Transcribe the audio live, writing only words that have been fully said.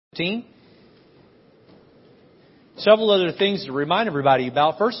15. Several other things to remind everybody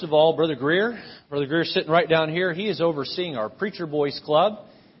about. First of all, Brother Greer's sitting right down here. He is overseeing our Preacher Boys Club,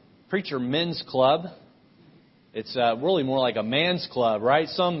 Preacher Men's Club. It's really more like a man's club, right?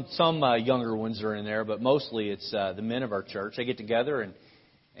 Some younger ones are in there, but mostly it's the men of our church. They get together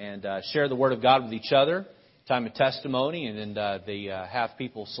and share the Word of God with each other, time of testimony, and then they have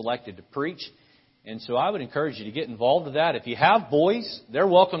people selected to preach. And so I would encourage you to get involved with that. If you have boys, they're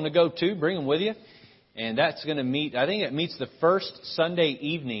welcome to go too. Bring them with you. And that's going to meet, I think it meets the first Sunday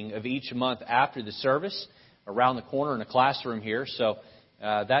evening of each month after the service around the corner in a classroom here. So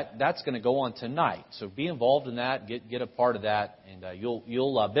that's going to go on tonight. So be involved in that. Get a part of that. And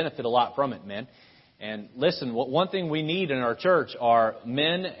you'll benefit a lot from it, men. And listen, one thing we need in our church are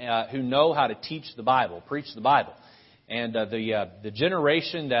men who know how to teach the Bible, preach the Bible. And the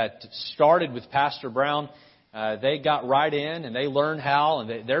generation that started with Pastor Brown, they got right in and they learned how,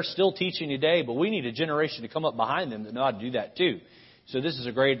 and they're still teaching today, but we need a generation to come up behind them that know how to do that too. So this is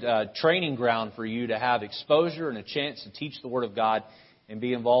a great training ground for you to have exposure and a chance to teach the Word of God and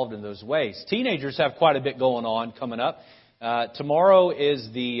be involved in those ways. Teenagers have quite a bit going on coming up. Tomorrow is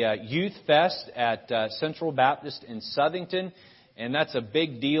the Youth Fest at Central Baptist in Southington. And that's a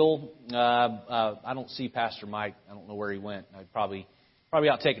big deal. I don't see Pastor Mike. I don't know where he went. I'd probably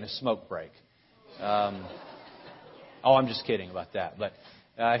out taking a smoke break. I'm just kidding about that. But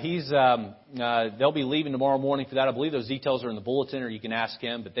they'll be leaving tomorrow morning for that. I believe those details are in the bulletin, or you can ask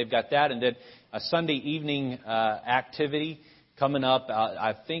him. But they've got that, and then a Sunday evening activity coming up.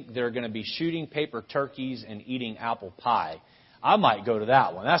 I think they're going to be shooting paper turkeys and eating apple pie. I might go to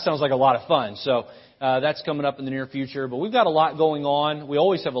that one. That sounds like a lot of fun. So that's coming up in the near future. But we've got a lot going on. We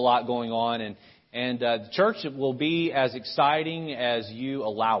always have a lot going on. And the church will be as exciting as you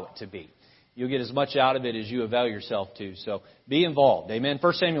allow it to be. You'll get as much out of it as you avail yourself to. So be involved. Amen.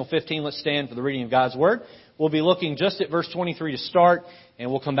 1 Samuel 15, let's stand for the reading of God's Word. We'll be looking just at verse 23 to start. And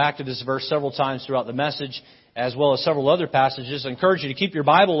we'll come back to this verse several times throughout the message, as well as several other passages. I encourage you to keep your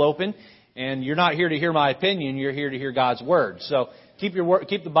Bible open. And you're not here to hear my opinion. You're here to hear God's Word. So keep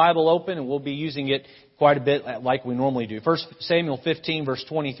the Bible open, and we'll be using it quite a bit like we normally do. 1 Samuel 15, verse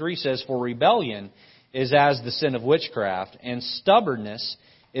 23 says, "For rebellion is as the sin of witchcraft, and stubbornness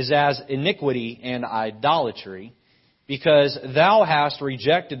is as iniquity and idolatry. Because thou hast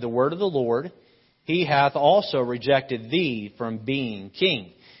rejected the word of the Lord, he hath also rejected thee from being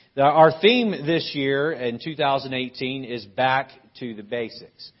king." Our theme this year in 2018 is back to the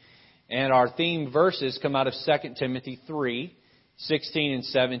basics. And our theme verses come out of 2 Timothy 3, 16 and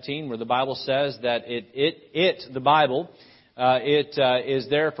 17, where the Bible says that the Bible is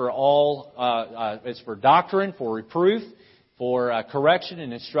there for all, it's for doctrine, for reproof, for correction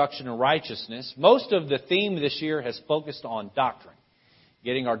and instruction in righteousness. Most of the theme this year has focused on doctrine,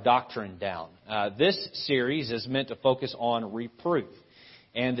 getting our doctrine down. This series is meant to focus on reproof.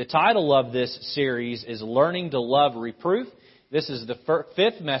 And the title of this series is Learning to Love Reproof. This is the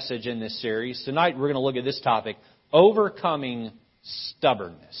fifth message in this series. Tonight we're going to look at this topic, overcoming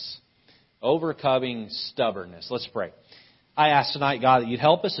stubbornness. Overcoming stubbornness. Let's pray. I ask tonight, God, that you'd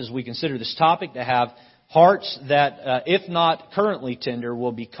help us as we consider this topic to have hearts that, if not currently tender,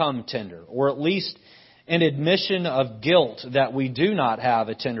 will become tender. Or at least an admission of guilt that we do not have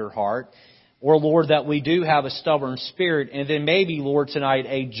a tender heart. Or, Lord, that we do have a stubborn spirit. And then maybe, Lord, tonight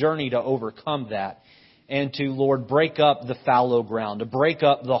a journey to overcome that. And to, Lord, break up the fallow ground, to break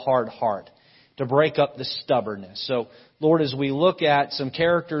up the hard heart, to break up the stubbornness. So, Lord, as we look at some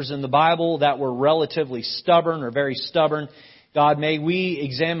characters in the Bible that were relatively stubborn or very stubborn, God, may we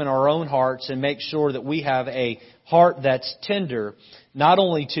examine our own hearts and make sure that we have a heart that's tender, not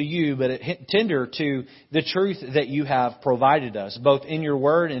only to you, but tender to the truth that you have provided us, both in your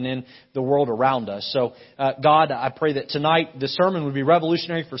word and in the world around us. So, God, I pray that tonight the sermon would be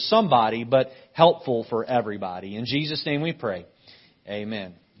revolutionary for somebody, but helpful for everybody. In Jesus' name we pray.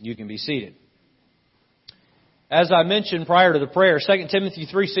 Amen. You can be seated. As I mentioned prior to the prayer, 2 Timothy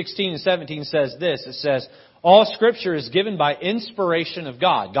 3:16 and 17 says this. It says, "All Scripture is given by inspiration of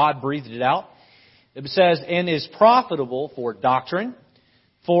God." God breathed it out. It says, "and is profitable for doctrine,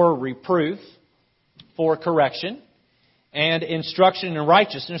 for reproof, for correction, and instruction in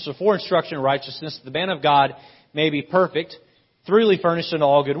righteousness," or for instruction in righteousness, "the man of God may be perfect, thoroughly furnished in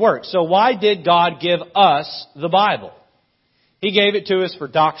all good works." So why did God give us the Bible? He gave it to us for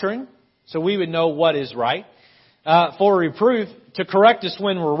doctrine, so we would know what is right. For reproof, to correct us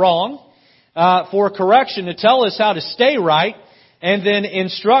when we're wrong. For correction, to tell us how to stay right. And then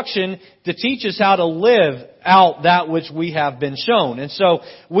instruction to teach us how to live out that which we have been shown. And so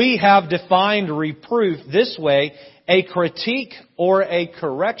we have defined reproof this way: a critique or a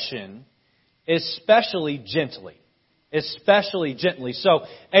correction, especially gently. Especially gently. So,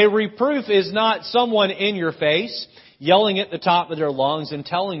 a reproof is not someone in your face yelling at the top of their lungs and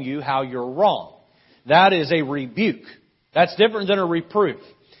telling you how you're wrong. That is a rebuke. That's different than a reproof.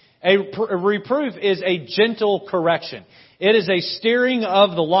 A reproof is a gentle correction. It is a steering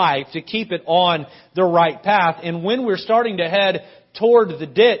of the life to keep it on the right path. And when we're starting to head toward the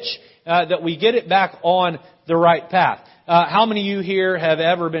ditch, that we get it back on the right path. How many of you here have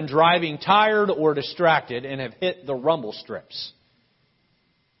ever been driving tired or distracted and have hit the rumble strips?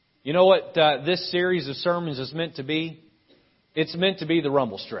 You know what this series of sermons is meant to be? It's meant to be the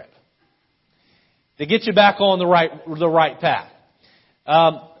rumble strip. To get you back on the right path.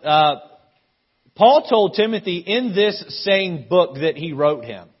 Paul told Timothy in this same book that he wrote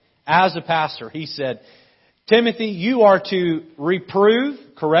him, as a pastor, he said, Timothy, you are to reprove,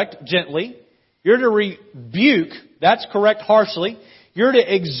 correct, gently. You're to rebuke, that's correct, harshly. You're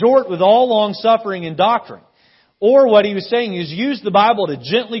to exhort with all long suffering and doctrine. Or what he was saying is use the Bible to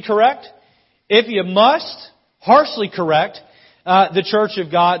gently correct. If you must, harshly correct the church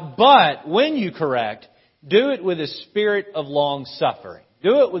of God. But when you correct, do it with a spirit of long suffering.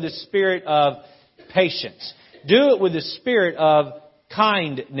 Do it with a spirit of patience. Do it with a spirit of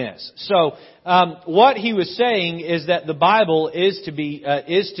kindness. So, what he was saying is that the Bible is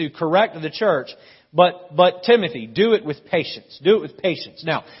to correct the church, but Timothy, do it with patience. Do it with patience.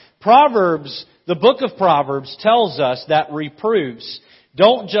 Now, Proverbs, the book of Proverbs tells us that reproofs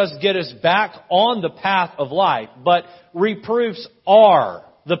don't just get us back on the path of life, but reproofs are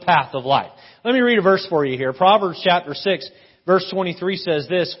the path of life. Let me read a verse for you here. Proverbs chapter 6, verse 23 says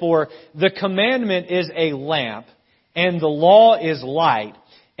this, For the commandment is a lamp, and the law is light,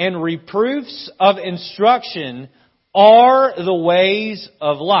 and reproofs of instruction are the ways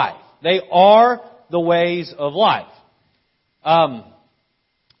of life. They are the ways of life.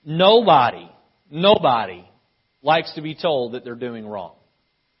 Nobody likes to be told that they're doing wrong.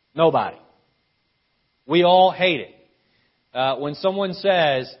 Nobody. We all hate it. When someone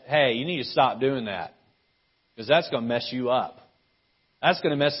says, hey, you need to stop doing that, because that's going to mess you up. That's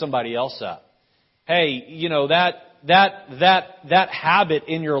going to mess somebody else up. Hey, you know, that habit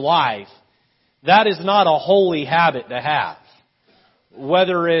in your life, that is not a holy habit to have.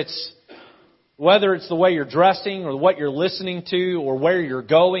 Whether it's the way you're dressing or what you're listening to or where you're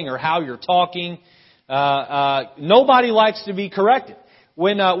going or how you're talking, nobody likes to be corrected.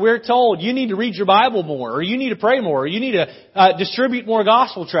 When we're told you need to read your Bible more, or you need to pray more, or you need to distribute more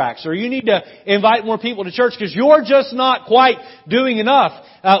gospel tracts, or you need to invite more people to church because you're just not quite doing enough.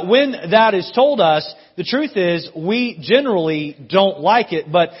 When that is told us, the truth is we generally don't like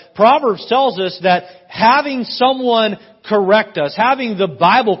it. But Proverbs tells us that having someone correct us, having the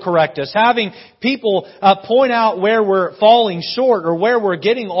Bible correct us, having people point out where we're falling short or where we're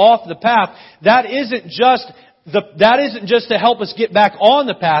getting off the path, that isn't just to help us get back on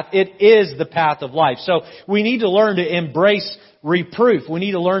the path. It is the path of life. So we need to learn to embrace reproof. We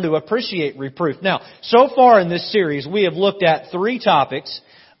need to learn to appreciate reproof. Now, so far in this series, we have looked at 3 topics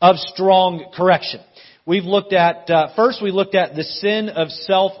of strong correction. We've looked at, first we looked at the sin of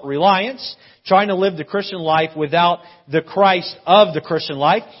self-reliance, trying to live the Christian life without the Christ of the Christian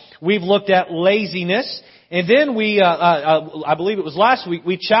life. We've looked at laziness. And then I believe it was last week,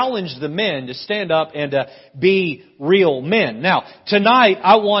 we challenged the men to stand up and to be real men. Now, tonight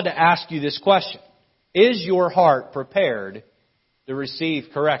I want to ask you this question. Is your heart prepared to receive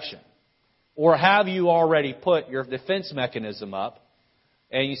correction? Or have you already put your defense mechanism up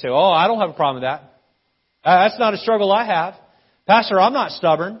and you say, oh, I don't have a problem with that. That's not a struggle I have. Pastor, I'm not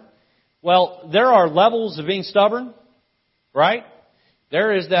stubborn. Well, there are levels of being stubborn, right?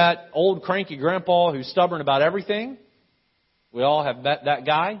 There is that old cranky grandpa who's stubborn about everything. We all have met that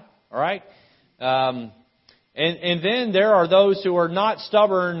guy, all right? And then there are those who are not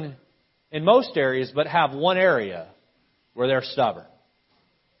stubborn in most areas, but have one area where they're stubborn.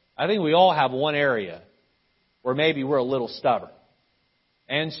 I think we all have one area where maybe we're a little stubborn.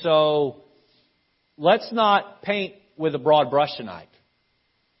 And so let's not paint with a broad brush tonight.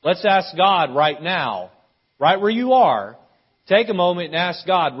 Let's ask God right now, right where you are, take a moment and ask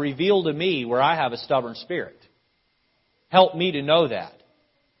God, reveal to me where I have a stubborn spirit. Help me to know that.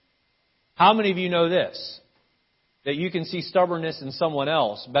 How many of you know this? That you can see stubbornness in someone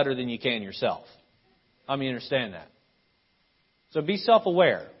else better than you can yourself. How many understand that? So be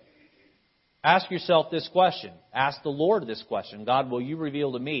self-aware. Ask yourself this question. Ask the Lord this question. God, will you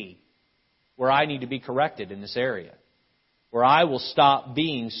reveal to me where I need to be corrected in this area? Where I will stop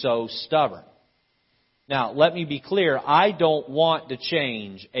being so stubborn. Now, let me be clear. I don't want to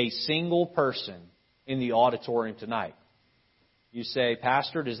change a single person in the auditorium tonight. You say,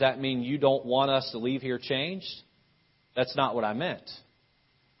 Pastor, does that mean you don't want us to leave here changed? That's not what I meant.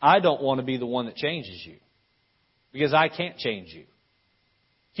 I don't want to be the one that changes you, because I can't change you.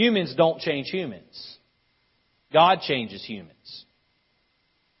 Humans don't change humans. God changes humans.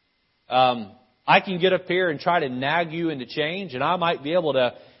 I can get up here and try to nag you into change, and I might be able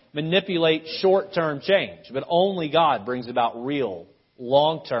to manipulate short-term change, but only God brings about real,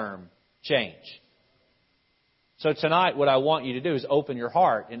 long-term change. So tonight, what I want you to do is open your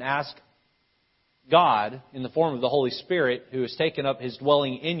heart and ask God, in the form of the Holy Spirit, who has taken up His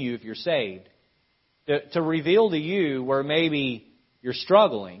dwelling in you if you're saved, to reveal to you where maybe you're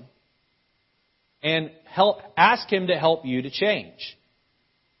struggling, and ask Him to help you to change.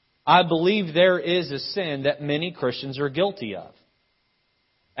 I believe there is a sin that many Christians are guilty of.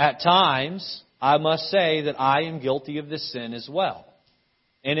 At times, I must say that I am guilty of this sin as well.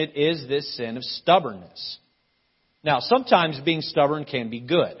 And it is this sin of stubbornness. Now, sometimes being stubborn can be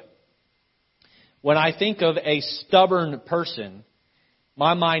good. When I think of a stubborn person,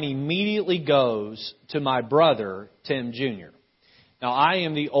 my mind immediately goes to my brother, Tim Jr. Now, I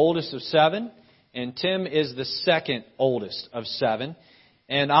am the oldest of 7, and Tim is the second oldest of 7.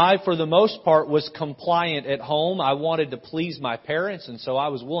 And I, for the most part, was compliant at home. I wanted to please my parents, and so I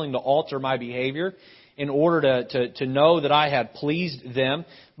was willing to alter my behavior in order to know that I had pleased them.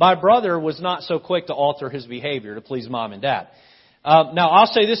 My brother was not so quick to alter his behavior to please Mom and Dad. Now, I'll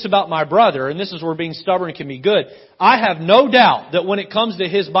say this about my brother, and this is where being stubborn can be good. I have no doubt that when it comes to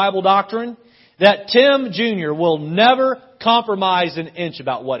his Bible doctrine, that Tim Jr. will never compromise an inch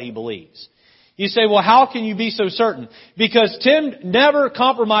about what he believes. You say, well, how can you be so certain? Because Tim never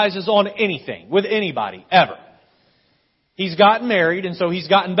compromises on anything with anybody, ever. He's gotten married, and so he's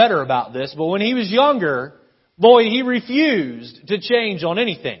gotten better about this. But when he was younger, boy, he refused to change on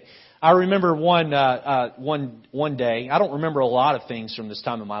anything. I remember one day, I don't remember a lot of things from this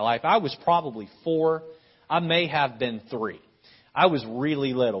time in my life. I was probably 4. I may have been 3. I was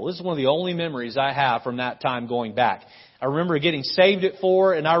really little. This is one of the only memories I have from that time going back. I remember getting saved at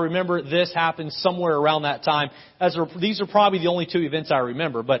 4, and I remember this happened somewhere around that time. These are probably the only 2 events I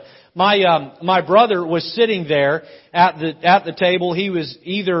remember. But my brother was sitting there at the table. He was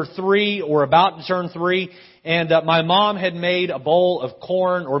either 3 or about to turn 3. And my mom had made a bowl of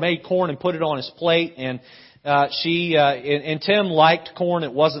corn, or made corn and put it on his plate. And and Tim liked corn.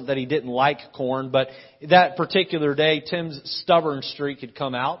 It wasn't that he didn't like corn, but that particular day, Tim's stubborn streak had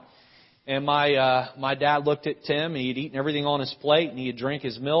come out. And my dad looked at Tim. He had eaten everything on his plate, and he had drank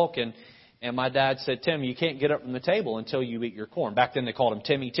his milk. And my dad said, Tim, you can't get up from the table until you eat your corn. Back then they called him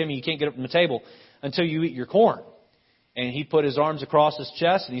Timmy. Timmy, you can't get up from the table until you eat your corn. And he put his arms across his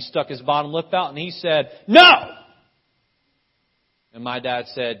chest, and he stuck his bottom lip out, and he said, no! And my dad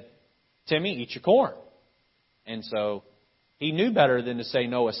said, Timmy, eat your corn. And so he knew better than to say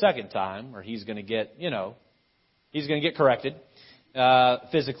no a second time, or he's going to get, he's going to get corrected,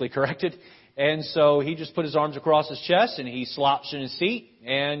 physically corrected. And so he just put his arms across his chest, and he slouched in his seat,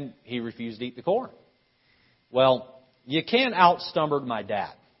 and he refused to eat the corn. Well, you can't out-stubber my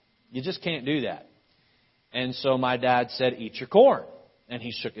dad. You just can't do that. And so my dad said, eat your corn. And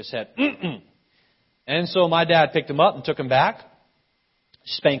he shook his head. Mm-mm. And so my dad picked him up and took him back,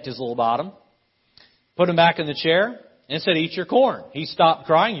 spanked his little bottom, put him back in the chair, and said, eat your corn. He stopped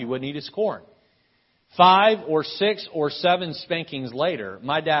crying. You wouldn't eat his corn. 5 or 6 or 7 spankings later,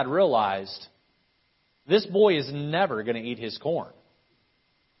 my dad realized this boy is never going to eat his corn.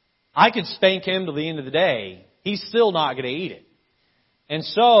 I could spank him till the end of the day. He's still not going to eat it. And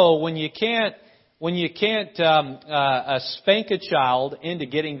so when you can't spank a child into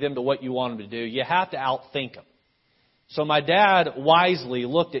getting them to what you want them to do, you have to outthink them. So my dad wisely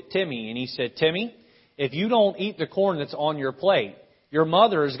looked at Timmy and he said, Timmy, if you don't eat the corn that's on your plate, your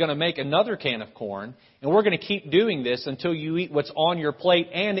mother is going to make another can of corn, and we're going to keep doing this until you eat what's on your plate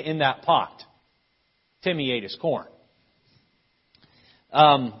and in that pot. Timmy ate his corn.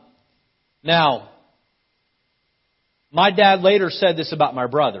 Now, my dad later said this about my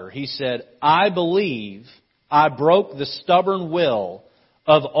brother. He said, I believe I broke the stubborn will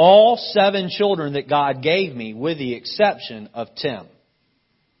of all 7 children that God gave me, with the exception of Tim.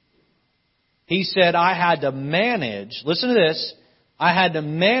 He said, I had to manage, listen to this, I had to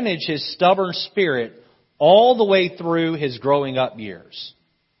manage his stubborn spirit all the way through his growing up years.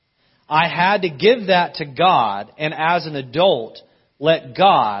 I had to give that to God, and as an adult, let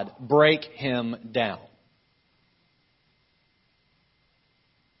God break him down.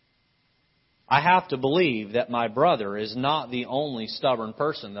 I have to believe that my brother is not the only stubborn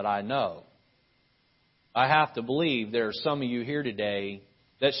person that I know. I have to believe there are some of you here today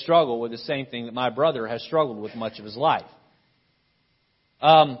that struggle with the same thing that my brother has struggled with much of his life.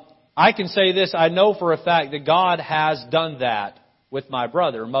 I can say this, I know for a fact that God has done that with my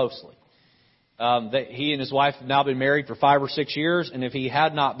brother mostly. That he and his wife have now been married for 5 or 6 years, and if he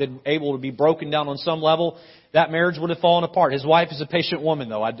had not been able to be broken down on some level, that marriage would have fallen apart. His wife is a patient woman,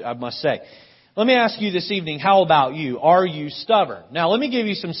 though, I must say. Let me ask you this evening, how about you? Are you stubborn? Now, let me give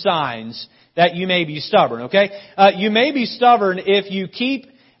you some signs that you may be stubborn, okay? You may be stubborn if you keep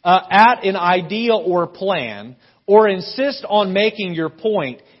at an idea or plan or insist on making your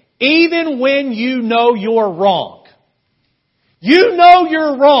point even when you know you're wrong. You know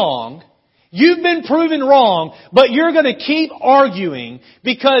you're wrong. You've been proven wrong, but you're going to keep arguing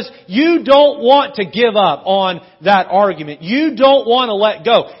because you don't want to give up on that argument. You don't want to let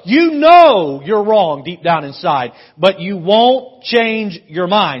go. You know you're wrong deep down inside, but you won't change your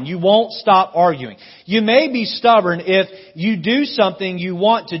mind. You won't stop arguing. You may be stubborn if you do something you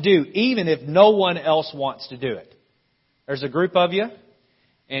want to do, even if no one else wants to do it. There's a group of you,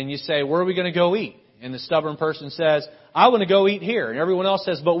 and you say, where are we going to go eat? And the stubborn person says, I want to go eat here. And everyone else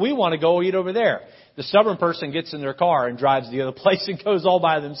says, but we want to go eat over there. The stubborn person gets in their car and drives the other place and goes all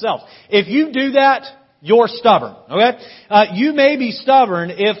by themselves. If you do that, you're stubborn. Okay? You may be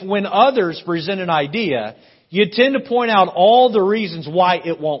stubborn if when others present an idea, you tend to point out all the reasons why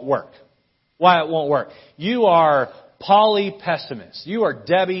it won't work. Why it won't work. You are poly-pessimist. You are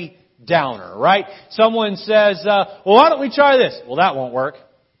Debbie Downer, right? Someone says, well, why don't we try this? Well, that won't work.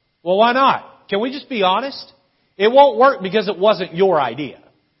 Well, why not? Can we just be honest? It won't work because it wasn't your idea.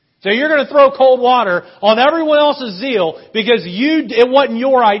 So you're going to throw cold water on everyone else's zeal because it wasn't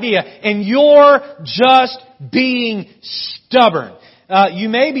your idea, and you're just being stubborn. You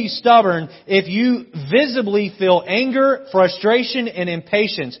may be stubborn if you visibly feel anger, frustration, and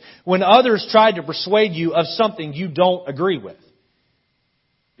impatience when others try to persuade you of something you don't agree with.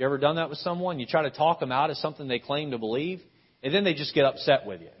 You ever done that with someone? You try to talk them out of something they claim to believe, and then they just get upset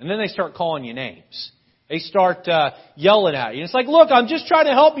with you. And then they start calling you names. They start yelling at you. And it's like, look, I'm just trying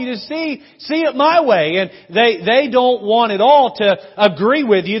to help you to see it my way. And they don't want at all to agree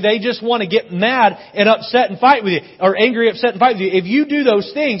with you. They just want to get mad and upset and fight with you. Or angry, upset and fight with you. If you do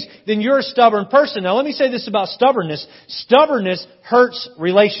those things, then you're a stubborn person. Now let me say this about stubbornness. Stubbornness hurts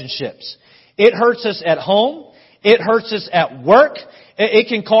relationships. It hurts us at home. It hurts us at work. It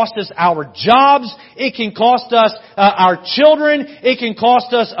can cost us our jobs. It can cost us our children. It can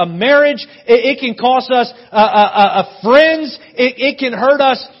cost us a marriage. It can cost us friends. It can hurt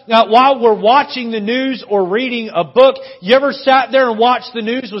us while we're watching the news or reading a book. You ever sat there and watched the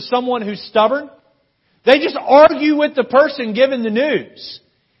news with someone who's stubborn? They just argue with the person giving the news.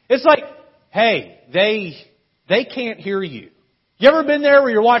 It's like, hey, they can't hear you. You ever been there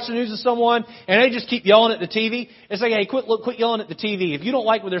where you're watching the news with someone and they just keep yelling at the TV? It's like, hey, quit yelling at the TV. If you don't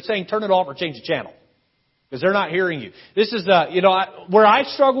like what they're saying, turn it off or change the channel. Because they're not hearing you. This is where I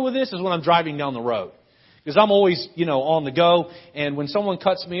struggle with this is when I'm driving down the road. Because I'm always, on the go. And when someone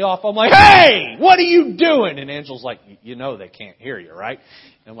cuts me off, I'm like, hey, what are you doing? And Angel's like, they can't hear you, right?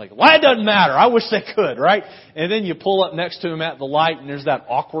 And I'm like, well, it doesn't matter. I wish they could, right? And then you pull up next to them at the light and there's that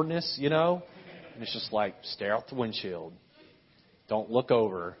awkwardness, And it's just like, stare out the windshield. Don't look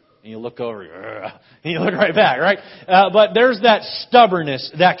over. And you look over, and you look right back, right? But there's that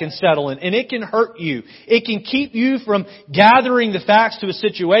stubbornness that can settle in, and it can hurt you. It can keep you from gathering the facts to a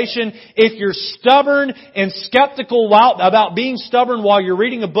situation. If you're stubborn and skeptical about being stubborn while you're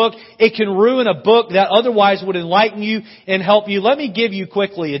reading a book, it can ruin a book that otherwise would enlighten you and help you. Let me give you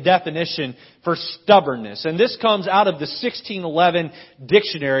quickly a definition for stubbornness. And this comes out of the 1611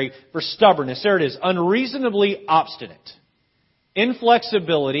 dictionary for stubbornness. There it is. Unreasonably obstinate.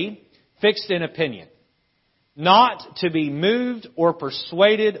 Inflexibility, fixed in opinion. Not to be moved or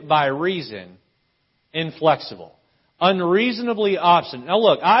persuaded by reason. Inflexible. Unreasonably obstinate. Now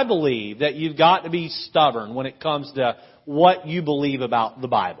look, I believe that you've got to be stubborn when it comes to what you believe about the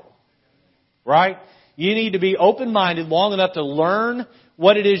Bible. Right? You need to be open-minded long enough to learn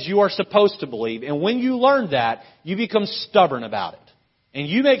what it is you are supposed to believe. And when you learn that, you become stubborn about it. And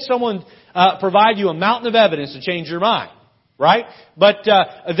you make someone provide you a mountain of evidence to change your mind. Right? But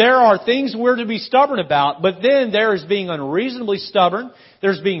there are things we're to be stubborn about, but then there is being unreasonably stubborn.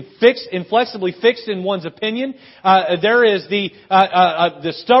 There's being inflexibly fixed in one's opinion. There is the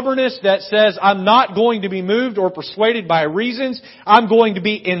stubbornness that says, I'm not going to be moved or persuaded by reasons. I'm going to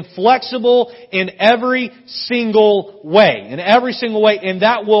be inflexible in every single way. In every single way. And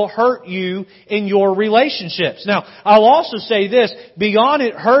that will hurt you in your relationships. Now, I'll also say this, beyond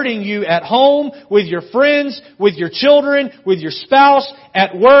it hurting you at home, with your friends, with your children, with your spouse,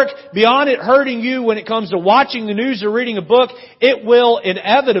 at work, beyond it hurting you when it comes to watching the news or reading a book, it will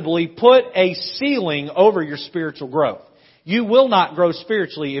inevitably put a ceiling over your spiritual growth. You will not grow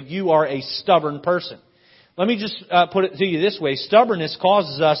spiritually if you are a stubborn person. Let me just put it to you this way. Stubbornness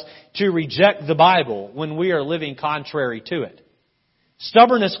causes us to reject the Bible when we are living contrary to it.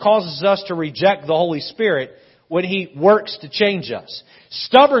 Stubbornness causes us to reject the Holy Spirit when He works to change us.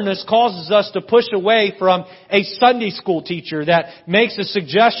 Stubbornness causes us to push away from a Sunday school teacher that makes a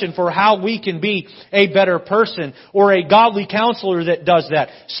suggestion for how we can be a better person, or a godly counselor that does that.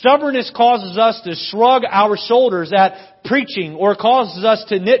 Stubbornness causes us to shrug our shoulders at preaching, or causes us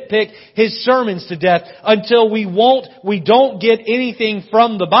to nitpick his sermons to death until we don't get anything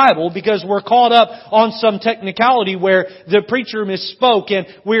from the Bible because we're caught up on some technicality where the preacher misspoke, and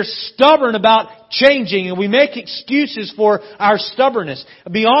we're stubborn about changing, and we make excuses for our stubbornness.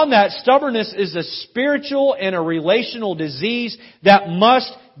 Beyond that, stubbornness is a spiritual and a relational disease that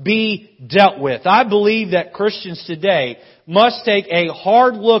must be dealt with. I believe that Christians today must take a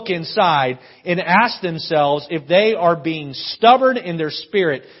hard look inside and ask themselves if they are being stubborn in their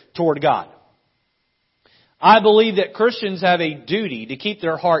spirit toward God. I believe that Christians have a duty to keep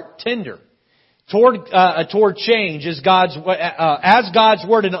their heart tender toward change as God's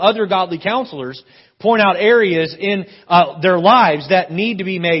Word and other godly counselors point out areas in their lives that need to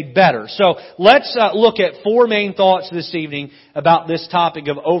be made better. So let's look at 4 main thoughts this evening about this topic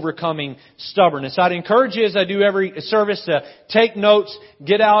of overcoming stubbornness. I'd encourage you, as I do every service, to take notes.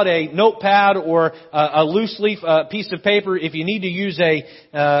 Get out a notepad or a loose leaf piece of paper. If you need to use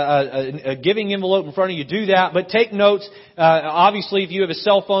a giving envelope in front of you, do that. But take notes. Obviously, if you have a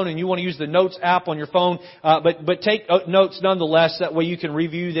cell phone and you want to use the Notes app on your phone, but take notes nonetheless. That way you can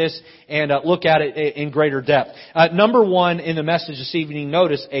review this and look at it in greater depth. Number 1 in the message this evening,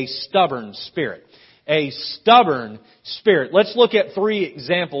 notice a stubborn spirit. A stubborn spirit. Let's look at 3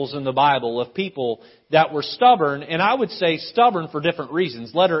 examples in the Bible of people that were stubborn, and I would say stubborn for different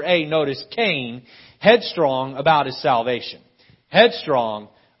reasons. Letter A, notice Cain, headstrong about his salvation. Headstrong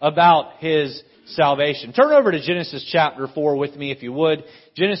about his salvation. Turn over to Genesis chapter 4 with me if you would.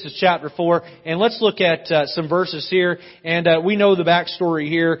 Genesis chapter 4. And let's look at some verses here. And we know the backstory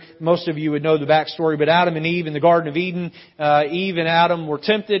here. Most of you would know the backstory. But Adam and Eve in the Garden of Eden, Eve and Adam were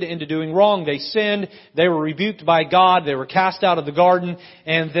tempted into doing wrong. They sinned. They were rebuked by God. They were cast out of the garden.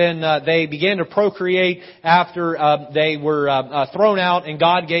 And then they began to procreate after they were thrown out. And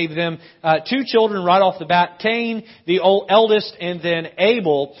God gave them 2 children right off the bat. Cain, the eldest, and then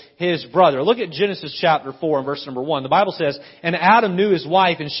Abel, his brother. Look at Genesis chapter 4 and verse number 1. The Bible says, "And Adam knew his wife,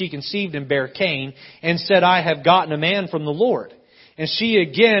 and she conceived and bare Cain, and said, I have gotten a man from the Lord. And she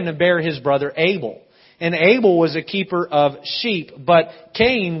again bare his brother Abel. And Abel was a keeper of sheep, but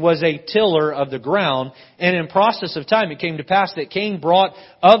Cain was a tiller of the ground. And in process of time it came to pass that Cain brought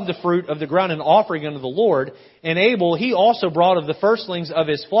of the fruit of the ground an offering unto the Lord. And Abel, he also brought of the firstlings of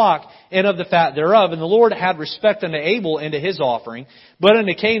his flock and of the fat thereof. And the Lord had respect unto Abel and to his offering, but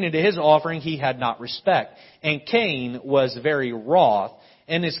unto Cain and to his offering he had not respect. And Cain was very wroth,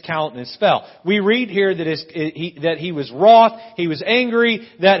 and his countenance fell." We read here that he was wroth, he was angry,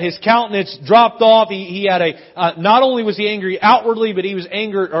 that his countenance dropped off. He had not only was he angry outwardly, but he was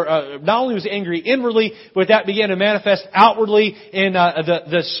not only was he angry inwardly, but that began to manifest outwardly in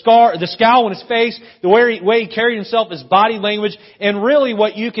the scowl on his face, the way he carried himself, his body language. And really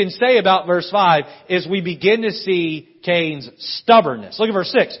what you can say about verse 5 is we begin to see Cain's stubbornness. Look at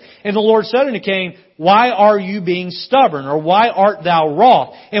verse 6. "And the Lord said unto Cain, Why are you being stubborn? Or why art thou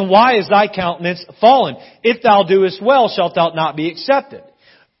wroth? And why is thy countenance fallen? If thou doest well, shalt thou not be accepted.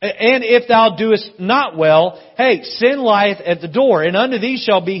 And if thou doest not well, sin lieth at the door, and unto thee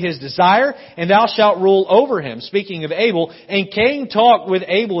shall be his desire, and thou shalt rule over him." Speaking of Abel, "And Cain talked with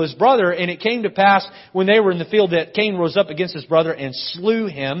Abel his brother, and it came to pass when they were in the field that Cain rose up against his brother and slew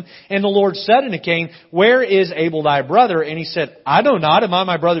him. And the Lord said unto Cain, Where is Abel thy brother? And he said, I know not, am I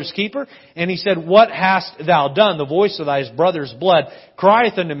my brother's keeper? And he said, What hast thou done? The voice of thy brother's blood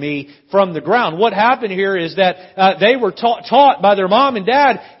crieth unto me from the ground." What happened here is that they were taught by their mom and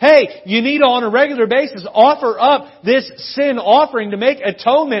dad, you need to on a regular basis offer up this sin offering to make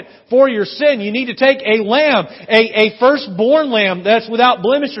atonement for your sin. You need to take a lamb, a firstborn lamb that's without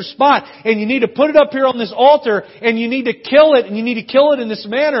blemish or spot, and you need to put it up here on this altar, and you need to kill it, and you need to kill it in this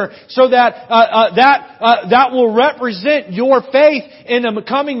manner so that that will represent your faith in the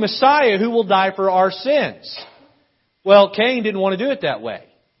coming Messiah who will die for our sins. Well, Cain didn't want to do it that way.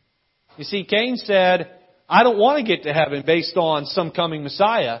 You see, Cain said, I don't want to get to heaven based on some coming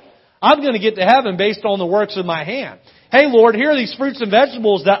Messiah. I'm going to get to heaven based on the works of my hand. Hey, Lord, here are these fruits and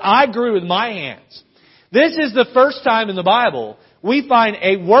vegetables that I grew with my hands. This is the first time in the Bible we find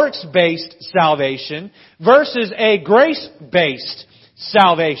a works-based salvation versus a grace-based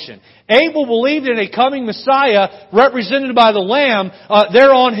salvation. Abel believed in a coming Messiah represented by the Lamb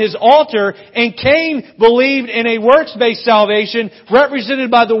there on his altar, and Cain believed in a works-based salvation represented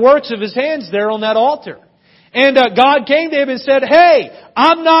by the works of his hands there on that altar. And God came to him and said, "Hey,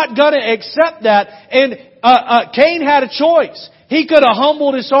 I'm not going to accept that." And Cain had a choice. He could have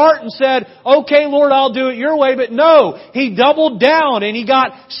humbled his heart and said, "Okay, Lord, I'll do it your way." But no, he doubled down and he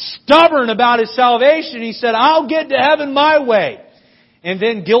got stubborn about his salvation. He said, "I'll get to heaven my way." And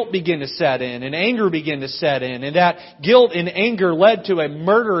then guilt began to set in, and anger began to set in. And that guilt and anger led to a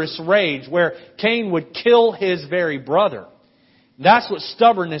murderous rage where Cain would kill his very brother. That's what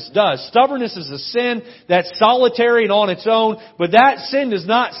stubbornness does. Stubbornness is a sin that's solitary and on its own, but that sin does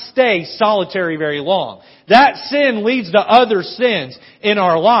not stay solitary very long. That sin leads to other sins in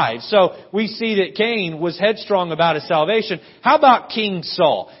our lives. So we see that Cain was headstrong about his salvation. How about King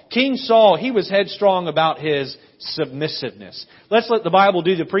Saul? King Saul, he was headstrong about his submissiveness. Let's let the Bible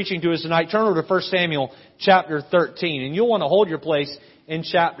do the preaching to us tonight. Turn over to 1 Samuel chapter 13. And you'll want to hold your place in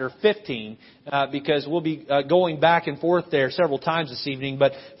chapter 15 because we'll be going back and forth there several times this evening.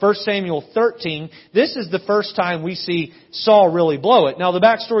 But 1 Samuel 13, this is the first time we see Saul really blow it. Now the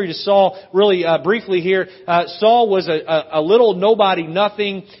backstory to Saul, really briefly here, Saul was a little nobody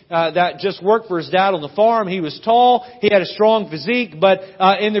nothing that just worked for his dad on the farm. He was tall, he had a strong physique, but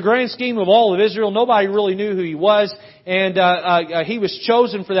in the grand scheme of all of Israel, nobody really knew who he was. And he was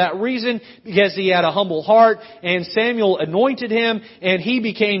chosen for that reason because he had a humble heart. And Samuel anointed him, and he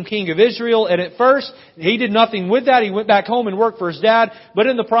became king of Israel. And at first, he did nothing with that. He went back home and worked for his dad. But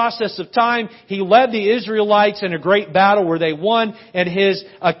in the process of time, he led the Israelites in a great battle where they won. And his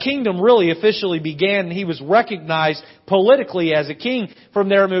kingdom really officially began. And he was recognized politically as a king from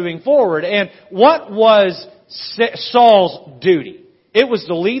there moving forward. And what was Saul's duty? It was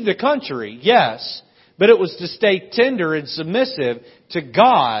to lead the country, yes. But it was to stay tender and submissive to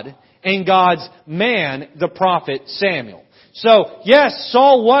God and God's man, the prophet Samuel. So, yes,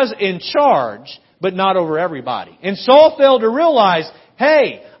 Saul was in charge, but not over everybody. And Saul failed to realize,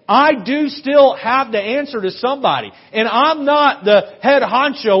 hey, I do still have to answer to somebody. And I'm not the head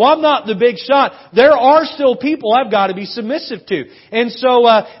honcho. I'm not the big shot. There are still people I've got to be submissive to. And so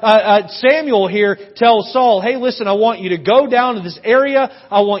Samuel here tells Saul, hey, listen, I want you to go down to this area.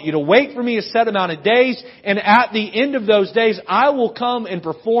 I want you to wait for me a set amount of days. And at the end of those days, I will come and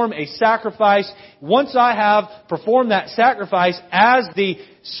perform a sacrifice. Once I have performed that sacrifice as the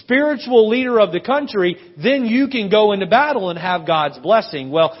spiritual leader of the country, then you can go into battle and have God's blessing.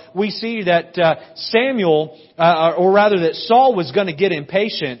 Well, we see that that Saul was going to get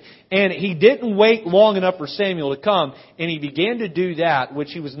impatient, and he didn't wait long enough for Samuel to come, and he began to do that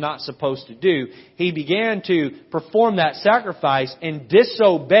which he was not supposed to do. He began to perform that sacrifice and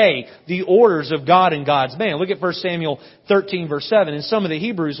disobey the orders of God and God's man. Look at 1 Samuel 13 verse 7. And some of the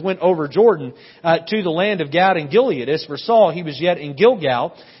Hebrews went over Jordan to the land of Gad and Gilead. As for Saul, he was yet in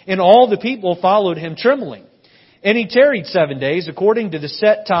Gilgal, and all the people followed him trembling. And he tarried 7 days, according to the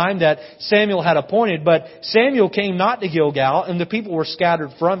set time that Samuel had appointed. But Samuel came not to Gilgal, and the people were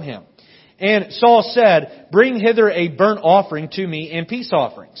scattered from him. And Saul said, bring hither a burnt offering to me and peace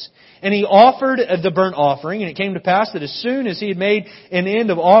offerings. And he offered the burnt offering, and it came to pass that as soon as he had made an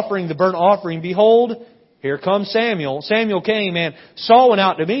end of offering the burnt offering, behold, here comes Samuel. Samuel came, and Saul went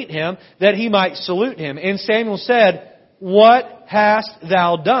out to meet him, that he might salute him. And Samuel said, what hast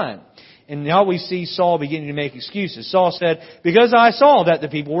thou done? And now we see Saul beginning to make excuses. Saul said, because I saw that the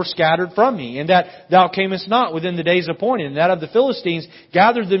people were scattered from me, and that thou camest not within the days appointed, and that of the Philistines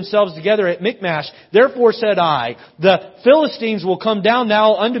gathered themselves together at Michmash. Therefore said I, the Philistines will come down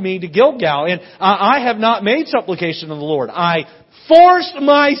now unto me to Gilgal, and I have not made supplication of the Lord. I forced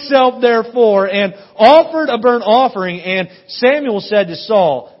myself therefore, and offered a burnt offering. And Samuel said to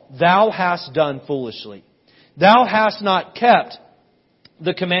Saul, thou hast done foolishly. Thou hast not kept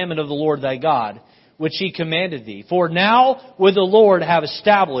the commandment of the Lord thy God, which He commanded thee. For now would the Lord have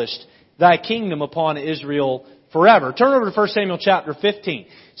established thy kingdom upon Israel forever. Turn over to 1 Samuel chapter 15.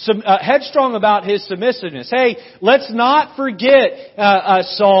 Headstrong about his submissiveness. Hey, let's not forget,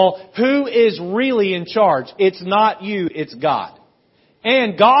 Saul, who is really in charge. It's not you, it's God.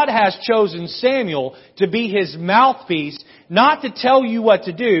 And God has chosen Samuel to be His mouthpiece, not to tell you what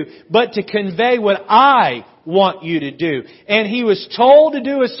to do, but to convey what I want you to do. And he was told to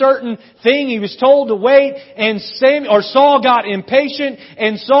do a certain thing. He was told to wait. And Saul got impatient.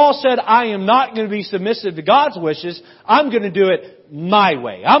 And Saul said, I am not going to be submissive to God's wishes. I'm going to do it my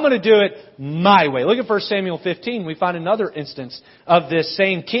way. I'm going to do it my way. Look at 1 Samuel 15. We find another instance of this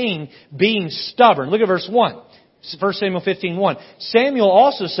same king being stubborn. Look at verse 1. 1 Samuel 15:1. Samuel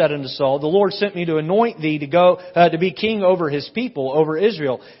also said unto Saul, the Lord sent me to anoint thee to go to be king over His people, over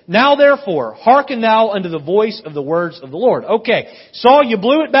Israel. Now therefore, hearken thou unto the voice of the words of the Lord. Okay, Saul, you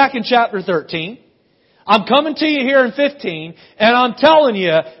blew it back in chapter 13. I'm coming to you here in 15, and I'm telling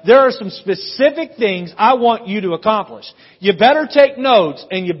you, there are some specific things I want you to accomplish. You better take notes,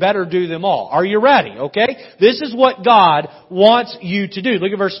 and you better do them all. Are you ready? Okay? This is what God wants you to do.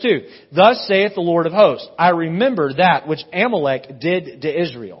 Look at verse 2. Thus saith the Lord of hosts, I remember that which Amalek did to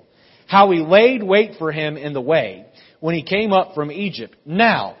Israel, how he laid wait for him in the way, when he came up from Egypt.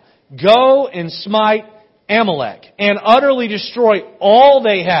 Now, go and smite Amalek, and utterly destroy all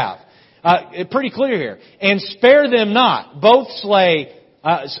they have. Pretty clear here. And spare them not, but slay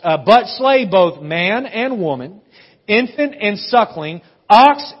both man and woman, infant and suckling,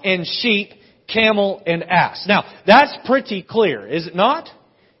 ox and sheep, camel and ass. Now, that's pretty clear, is it not?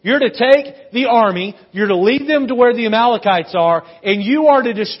 You're to take the army, you're to lead them to where the Amalekites are, and you are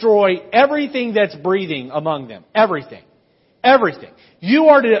to destroy everything that's breathing among them. Everything. Everything. You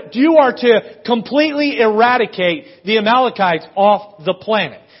are to completely eradicate the Amalekites off the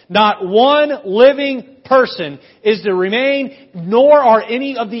planet. Not one living person is to remain, nor are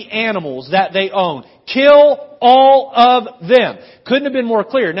any of the animals that they own. Kill all of them. Couldn't have been more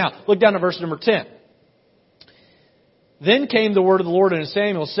clear. Now, look down to verse number 10. Then came the word of the Lord unto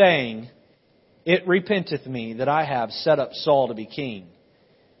Samuel, saying, It repenteth me that I have set up Saul to be king.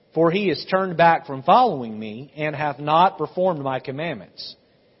 For he is turned back from following me, and hath not performed my commandments.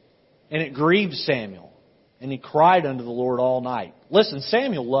 And it grieved Samuel. And he cried unto the Lord all night. Listen,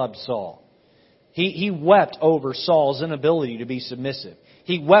 Samuel loved Saul. He wept over Saul's inability to be submissive.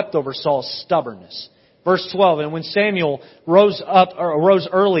 He wept over Saul's stubbornness. Verse 12, and when Samuel rose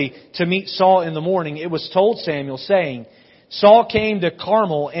early to meet Saul in the morning, it was told Samuel, saying, Saul came to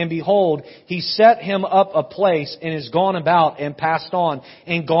Carmel, and behold, he set him up a place, and is gone about, and passed on,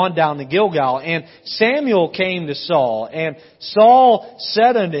 and gone down to Gilgal. And Samuel came to Saul, and Saul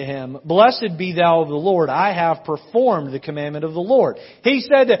said unto him, Blessed be thou of the Lord, I have performed the commandment of the Lord. He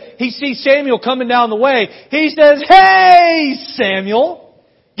sees Samuel coming down the way. He says, Hey, Samuel,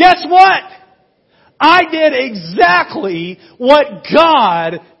 guess what? I did exactly what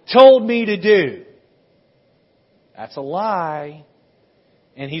God told me to do. That's a lie.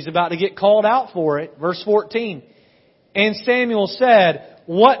 And he's about to get called out for it. Verse 14. And Samuel said,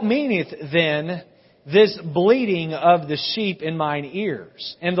 What meaneth then this bleating of the sheep in mine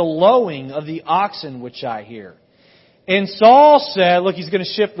ears, and the lowing of the oxen which I hear? And Saul said, look, he's going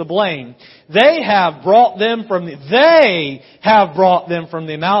to shift the blame. They have brought them from the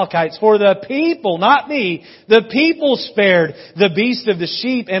Amalekites. For the people, not me, the people spared the beast of the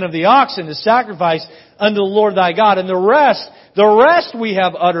sheep and of the oxen to sacrifice unto the Lord thy God. And the rest we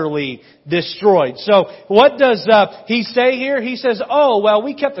have utterly destroyed. So what does he say here? He says, oh, well,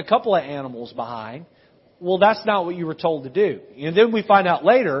 we kept a couple of animals behind. Well, that's not what you were told to do. And then we find out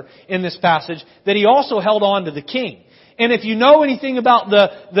later in this passage that he also held on to the king. And if you know anything about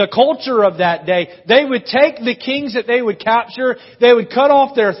the culture of that day, they would take the kings that they would capture, they would cut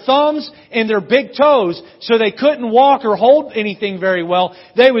off their thumbs and their big toes so they couldn't walk or hold anything very well.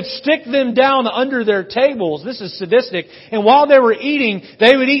 They would stick them down under their tables. This is sadistic. And while they were eating,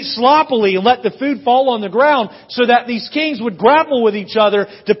 they would eat sloppily and let the food fall on the ground so that these kings would grapple with each other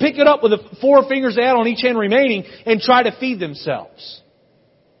to pick it up with the 4 fingers they had on each hand remaining and try to feed themselves.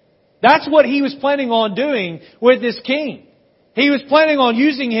 That's what he was planning on doing with this king. He was planning on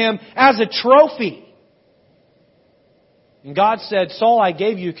using him as a trophy. And God said, Saul, I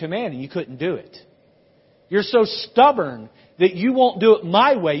gave you a command and you couldn't do it. You're so stubborn that you won't do it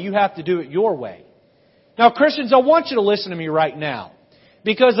my way. You have to do it your way. Now, Christians, I want you to listen to me right now.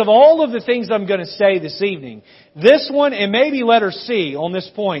 Because of all of the things I'm going to say this evening, this one and maybe letter C on this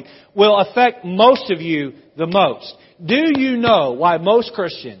point will affect most of you the most. Do you know why most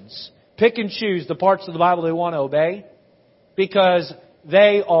Christians pick and choose the parts of the Bible they want to obey? Because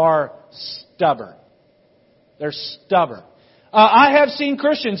they are stubborn. They're stubborn. I have seen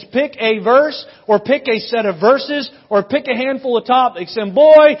Christians pick a verse or pick a set of verses or pick a handful of topics and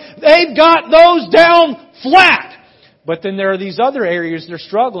boy, they've got those down flat. But then there are these other areas they're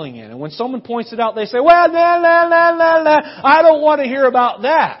struggling in. And when someone points it out, they say, well, I don't want to hear about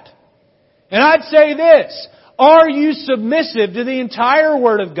that. And I'd say this. Are you submissive to the entire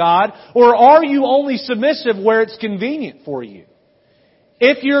Word of God, or are you only submissive where it's convenient for you?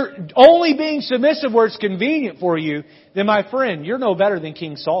 If you're only being submissive where it's convenient for you, then my friend, you're no better than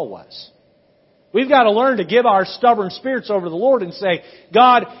King Saul was. We've got to learn to give our stubborn spirits over to the Lord and say,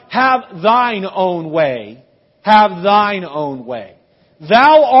 God, have Thine own way. Have Thine own way.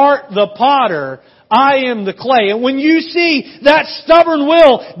 Thou art the potter, I am the clay. And when you see that stubborn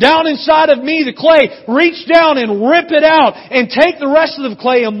will down inside of me, the clay, reach down and rip it out and take the rest of the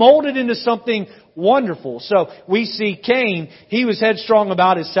clay and mold it into something wonderful. So we see Cain, he was headstrong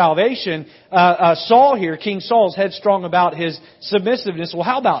about his salvation. Saul here, King Saul, is headstrong about his submissiveness. Well,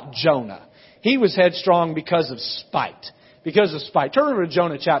 how about Jonah? He was headstrong because of spite. Because of spite. Turn over to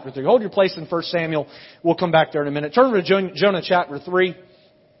Jonah chapter 3. Hold your place in 1 Samuel. We'll come back there in a minute. Turn over to Jonah chapter 3.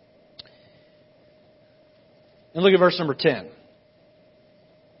 And look at verse number 10.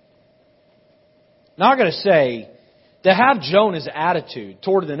 Now I've got to say, to have Jonah's attitude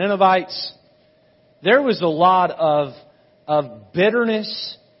toward the Ninevites, there was a lot of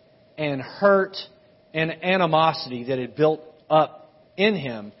bitterness and hurt and animosity that had built up in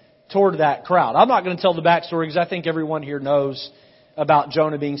him toward that crowd. I'm not going to tell the backstory because I think everyone here knows about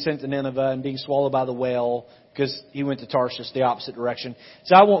Jonah being sent to Nineveh and being swallowed by the whale because he went to Tarshish, the opposite direction.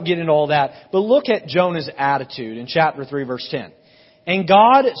 So I won't get into all that. But look at Jonah's attitude in chapter 3, verse 10. And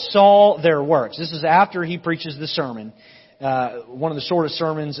God saw their works. This is after he preaches the sermon, one of the shortest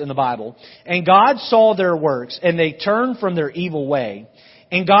sermons in the Bible. And God saw their works, and they turned from their evil way.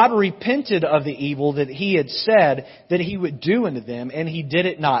 And God repented of the evil that He had said that He would do unto them, and He did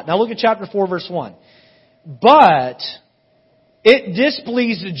it not. Now look at chapter 4, verse 1. But it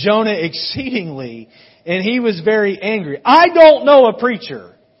displeased Jonah exceedingly, and he was very angry. I don't know a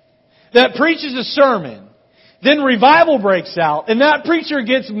preacher that preaches a sermon, then revival breaks out, and that preacher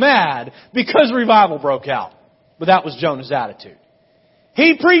gets mad because revival broke out. But that was Jonah's attitude.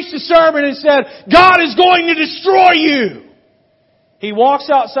 He preached a sermon and said, God is going to destroy you. He walks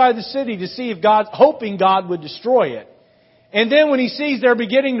outside the city to see if hoping God would destroy it. And then when he sees they're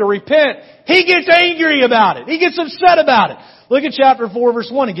beginning to repent, he gets angry about it. He gets upset about it. Look at chapter 4, verse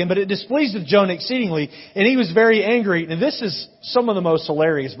 1 again. But it displeased Jonah exceedingly, and he was very angry. And this is some of the most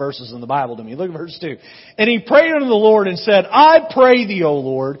hilarious verses in the Bible to me. Look at verse 2. And he prayed unto the Lord and said, I pray thee, O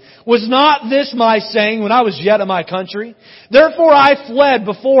Lord, was not this my saying when I was yet in my country? Therefore I fled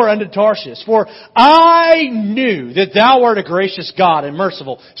before unto Tarshish, for I knew that thou art a gracious God and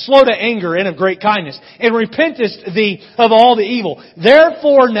merciful, slow to anger and of great kindness, and repentest thee of all the evil.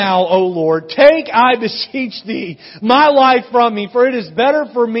 Therefore now, O Lord, take, I beseech thee, my life from me, for it is better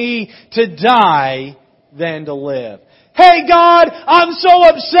for me to die than to live. Hey God, I'm so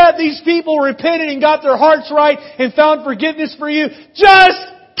upset these people repented and got their hearts right and found forgiveness for you. Just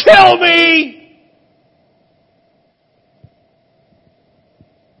kill me!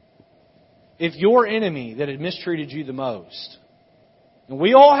 If your enemy that had mistreated you the most, and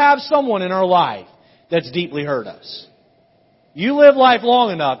we all have someone in our life that's deeply hurt us. You live life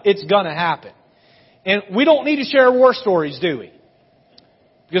long enough, it's gonna happen. And we don't need to share war stories, do we?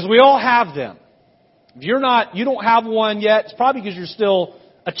 Because we all have them. If you don't have one yet, it's probably because you're still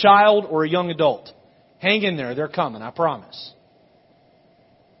a child or a young adult. Hang in there, they're coming, I promise.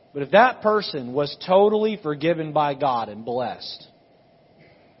 But if that person was totally forgiven by God and blessed,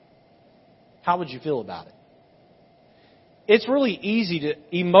 how would you feel about it? It's really easy to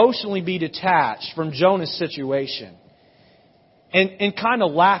emotionally be detached from Jonah's situation and kind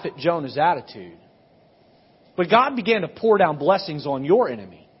of laugh at Jonah's attitude. But God began to pour down blessings on your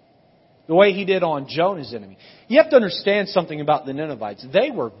enemy, the way He did on Jonah's enemy. You have to understand something about the Ninevites. They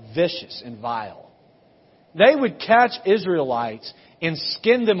were vicious and vile. They would catch Israelites and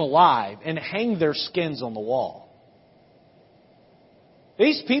skin them alive and hang their skins on the wall.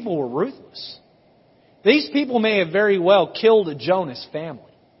 These people were ruthless. These people may have very well killed Jonah's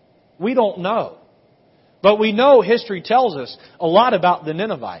family. We don't know. But we know history tells us a lot about the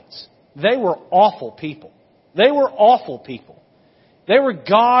Ninevites. They were awful people. They were awful people. They were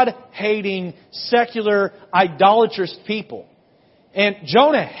God-hating, secular, idolatrous people. And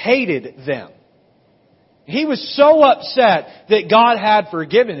Jonah hated them. He was so upset that God had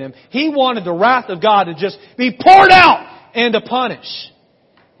forgiven him. He wanted the wrath of God to just be poured out and to punish.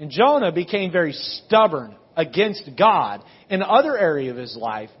 And Jonah became very stubborn against God in other area of his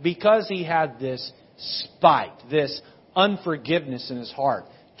life because he had this spite, this unforgiveness in his heart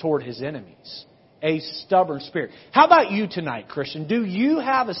toward his enemies. A stubborn spirit. How about you tonight, Christian? Do you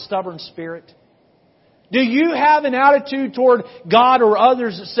have a stubborn spirit? Do you have an attitude toward God or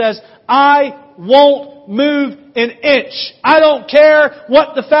others that says, I won't move an inch. I don't care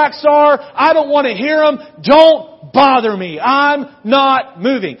what the facts are. I don't want to hear them. Don't bother me. I'm not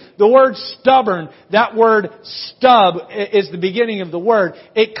moving. The word stubborn, that word stub is the beginning of the word.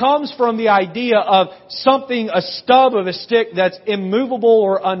 It comes from the idea of something, a stub of a stick that's immovable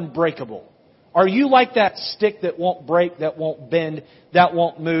or unbreakable. Are you like that stick that won't break, that won't bend, that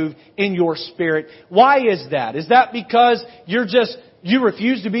won't move in your spirit? Why is that? Is that because you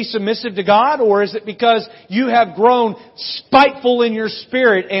refuse to be submissive to God? Or is it because you have grown spiteful in your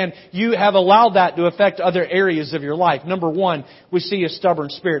spirit and you have allowed that to affect other areas of your life? Number one, we see a stubborn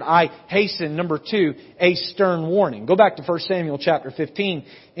spirit. I hasten. Number two, a stern warning. Go back to 1 Samuel chapter 15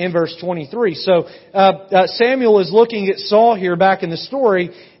 and verse 23. So Samuel is looking at Saul here back in the story,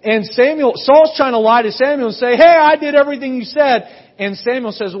 and Saul's trying to lie to Samuel and say, "Hey, I did everything you said." And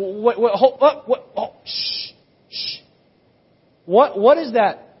Samuel says, "Shh. What is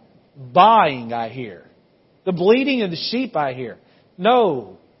that baaing I hear? The bleating of the sheep I hear."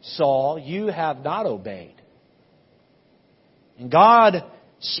 "No, Saul, you have not obeyed." And God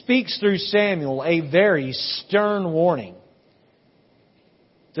speaks through Samuel a very stern warning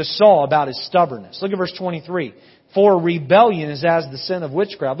to Saul about his stubbornness. Look at verse 23. "For rebellion is as the sin of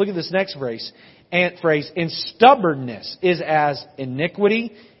witchcraft." Look at this next phrase. "And stubbornness is as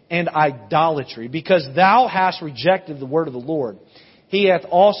iniquity and idolatry. Because thou hast rejected the word of the Lord, He hath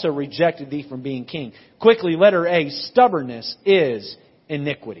also rejected thee from being king." Quickly, letter A, stubbornness is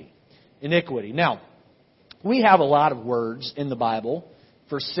iniquity. Iniquity. Now, we have a lot of words in the Bible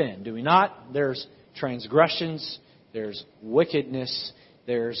for sin, do we not? There's transgressions, there's wickedness,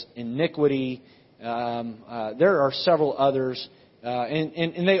 there's iniquity. There are several others.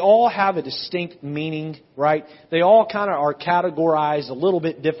 And they all have a distinct meaning, right? They all kind of are categorized a little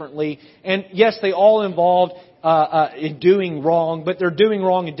bit differently. And yes, they all involve in doing wrong, but they're doing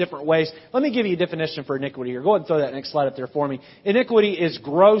wrong in different ways. Let me give you a definition for iniquity here. Go ahead and throw that next slide up there for me. Iniquity is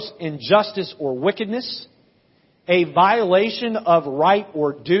gross injustice or wickedness, a violation of right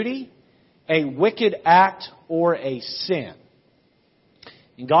or duty, a wicked act, or a sin.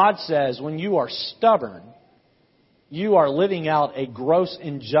 And God says when you are stubborn, you are living out a gross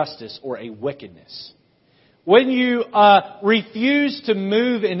injustice or a wickedness. When you refuse to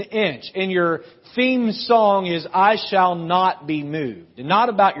move an inch, and your theme song is "I shall not be moved," and not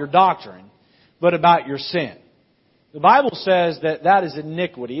about your doctrine, but about your sin. The Bible says that that is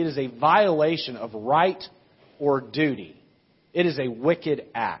iniquity. It is a violation of right or duty. It is a wicked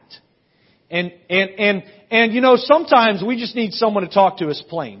act. And you know, sometimes we just need someone to talk to us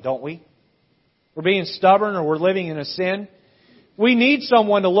plain, don't we? We're being stubborn or we're living in a sin. We need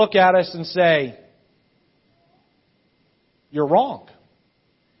someone to look at us and say, "You're wrong.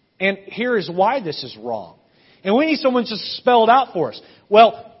 And here is why this is wrong." And we need someone to spell it out for us.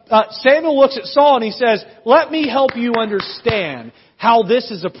 Well, Samuel looks at Saul and he says, "Let me help you understand how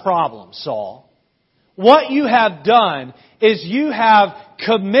this is a problem, Saul. What you have done is you have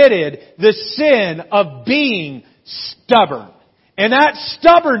committed the sin of being stubborn. And that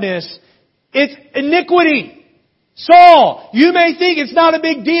stubbornness, it's iniquity. Saul, you may think it's not a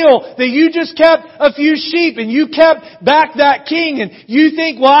big deal that you just kept a few sheep and you kept back that king and you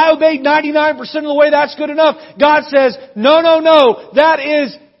think, well, I obeyed 99% of the way, that's good enough. God says, no, that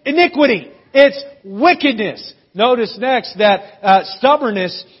is iniquity. It's wickedness. Notice next that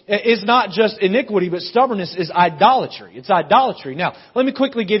stubbornness is not just iniquity, but stubbornness is idolatry. It's idolatry. Now, let me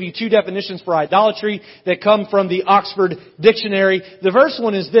quickly give you two definitions for idolatry that come from the Oxford Dictionary. The first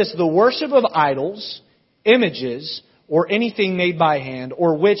one is this: the worship of idols, images, or anything made by hand,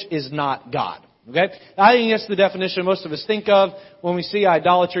 or which is not God. Okay? I think that's the definition most of us think of when we see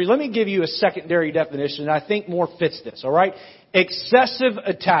idolatry. Let me give you a secondary definition that I think more fits this. All right? Excessive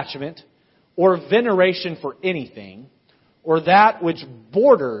attachment or veneration for anything, or that which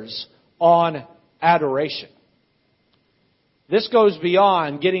borders on adoration. This goes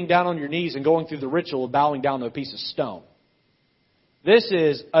beyond getting down on your knees and going through the ritual of bowing down to a piece of stone. This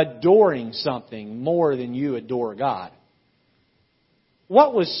is adoring something more than you adore God.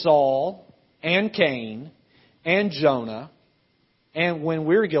 What was Saul and Cain and Jonah, and when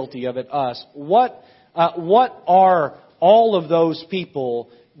we're guilty of it, us, what are all of those people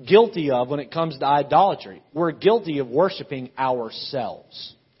guilty of when it comes to idolatry? We're guilty of worshiping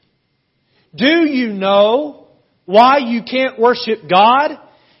ourselves. Do you know why you can't worship God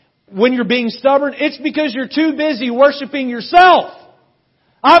when you're being stubborn? It's because you're too busy worshiping yourself.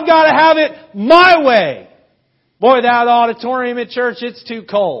 I've got to have it my way. Boy, that auditorium at church, it's too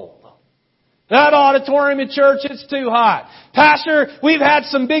cold. That auditorium at church, it's too hot. Pastor, we've had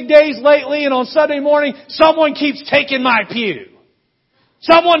some big days lately, and on Sunday morning, someone keeps taking my pew.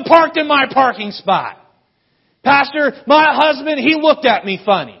 Someone parked in my parking spot. Pastor, my husband, he looked at me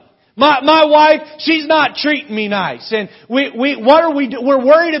funny. My wife, she's not treating me nice. And what are we do? We're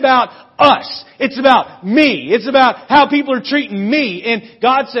worried about us. It's about me. It's about how people are treating me. And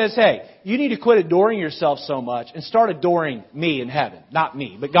God says, hey, you need to quit adoring yourself so much and start adoring me in heaven. Not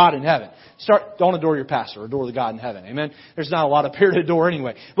me, but God in heaven. Don't adore your pastor, adore the God in heaven. Amen? There's not a lot up here to adore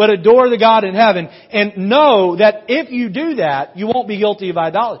anyway. But adore the God in heaven and know that if you do that, you won't be guilty of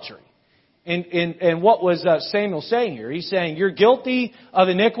idolatry. And what was Samuel saying here? He's saying you're guilty of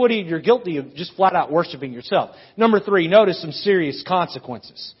iniquity. You're guilty of just flat out worshiping yourself. Number 3, notice some serious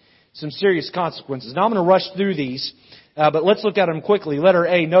consequences. Some serious consequences. Now I'm going to rush through these, but let's look at them quickly. Letter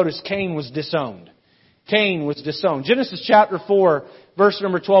A, notice Cain was disowned. Cain was disowned. Genesis chapter 4, verse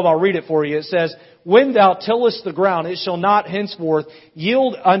number 12, I'll read it for you. It says, when thou tillest the ground, it shall not henceforth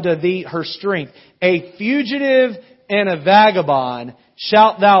yield unto thee her strength. A fugitive and a vagabond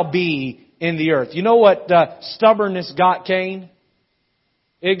shalt thou be in the earth. You know what stubbornness got Cain?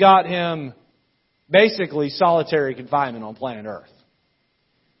 It got him basically solitary confinement on planet Earth.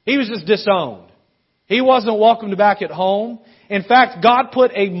 He was just disowned. He wasn't welcomed back at home. In fact, God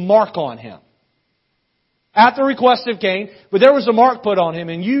put a mark on him. At the request of Cain, but there was a mark put on him,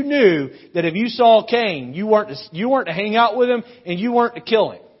 and you knew that if you saw Cain, you weren't to hang out with him, and you weren't to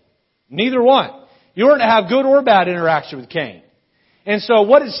kill him. Neither one. You weren't to have good or bad interaction with Cain. And so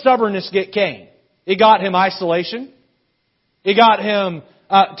what did stubbornness get Cain? It got him isolation. It got him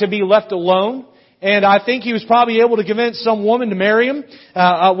to be left alone. And I think he was probably able to convince some woman to marry him.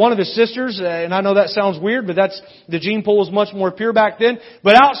 One of his sisters, and I know that sounds weird, but the gene pool was much more pure back then.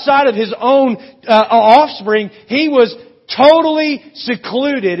 But outside of his own offspring, he was totally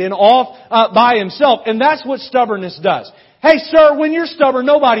secluded and off by himself. And that's what stubbornness does. Hey, sir, when you're stubborn,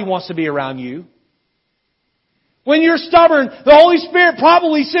 nobody wants to be around you. When you're stubborn, the Holy Spirit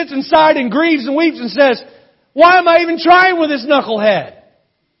probably sits inside and grieves and weeps and says, why am I even trying with this knucklehead?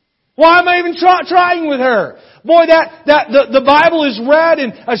 Why am I even trying with her? Boy, the Bible is read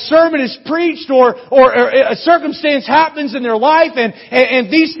and a sermon is preached or a circumstance happens in their life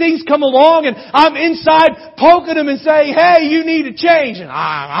and these things come along and I'm inside poking them and saying, hey, you need to change. And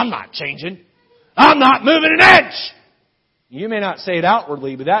I'm not changing. I'm not moving an inch. You may not say it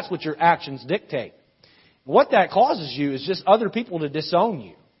outwardly, but that's what your actions dictate. What that causes you is just other people to disown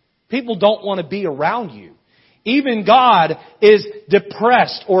you. People don't want to be around you. Even God is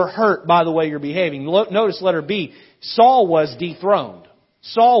depressed or hurt by the way you're behaving. Notice letter B, Saul was dethroned.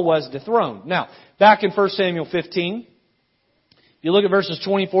 Saul was dethroned. Now, back in 1 Samuel 15, if you look at verses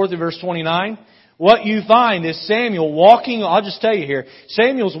 24 through verse 29, what you find is Samuel walking, I'll just tell you here,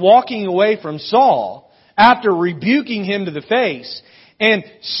 Samuel's walking away from Saul after rebuking him to the face. And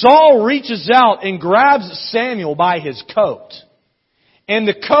Saul reaches out and grabs Samuel by his coat. And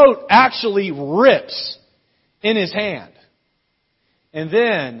the coat actually rips in his hand. And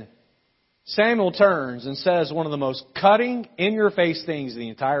then Samuel turns and says one of the most cutting, in-your-face things in the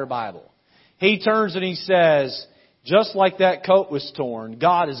entire Bible. He turns and he says, just like that coat was torn,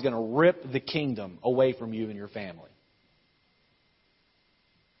 God is going to rip the kingdom away from you and your family.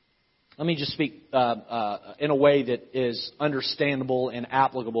 Let me just speak in a way that is understandable and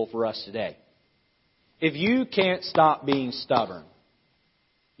applicable for us today. If you can't stop being stubborn,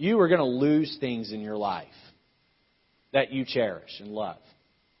 you are going to lose things in your life that you cherish and love.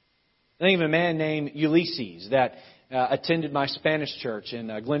 I think of a man named Ulysses that attended my Spanish church in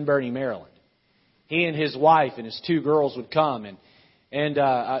Glen Burnie, Maryland. He and his wife and his 2 girls would come, and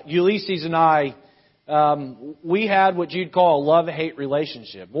Ulysses and I, we had what you'd call a love-hate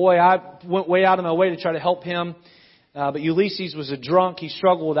relationship. Boy, I went way out of my way to try to help him. But Ulysses was a drunk. He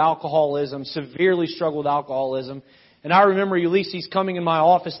struggled with alcoholism, severely struggled with alcoholism. And I remember Ulysses coming in my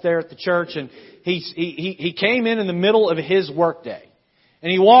office there at the church, and he came in the middle of his workday.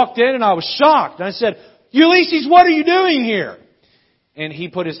 And he walked in, and I was shocked. And I said, Ulysses, what are you doing here? And he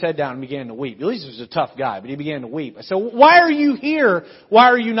put his head down and began to weep. Ulysses was a tough guy, but he began to weep. I said, why are you here? Why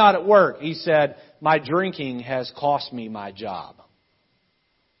are you not at work? He said, my drinking has cost me my job.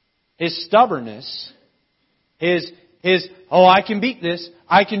 His stubbornness, I can beat this,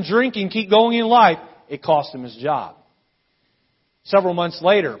 I can drink and keep going in life, it cost him his job. Several months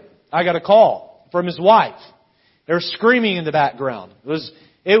later, I got a call from his wife. They were screaming in the background.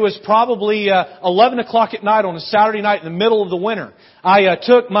 It was probably 11 o'clock at night on a Saturday night in the middle of the winter. I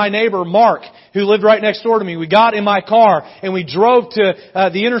took my neighbor Mark, who lived right next door to me. We got in my car and we drove to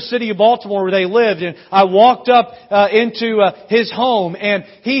the inner city of Baltimore where they lived. And I walked up into his home, and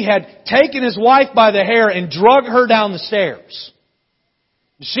he had taken his wife by the hair and drug her down the stairs.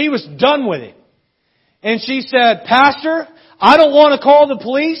 She was done with it. And she said, Pastor, I don't want to call the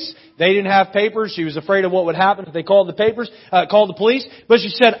police. They didn't have papers. She was afraid of what would happen if they called the police. But she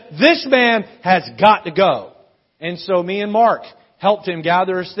said, this man has got to go. And so me and Mark helped him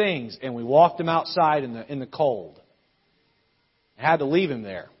gather his things, and we walked him outside in the cold. I had to leave him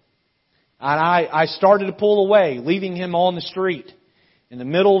there. And I started to pull away, leaving him on the street in the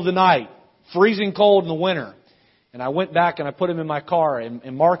middle of the night, freezing cold in the winter. And I went back and I put him in my car,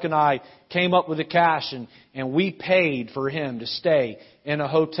 and Mark and I came up with the cash, and we paid for him to stay in a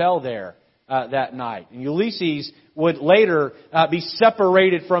hotel there that night. And Ulysses would later be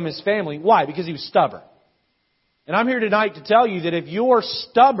separated from his family. Why? Because he was stubborn. And I'm here tonight to tell you that if you're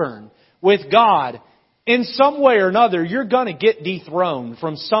stubborn with God, in some way or another, you're going to get dethroned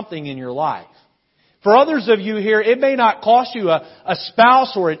from something in your life. For others of you here, it may not cost you a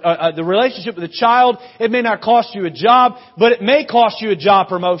spouse or the relationship with a child. It may not cost you a job, but it may cost you a job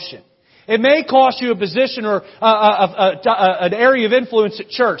promotion. It may cost you a position or an area of influence at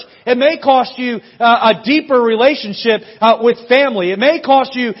church. It may cost you a deeper relationship with family. It may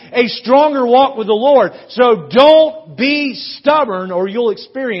cost you a stronger walk with the Lord. So don't be stubborn or you'll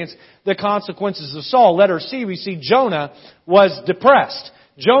experience the consequences of Saul. Letter C, we see Jonah was depressed.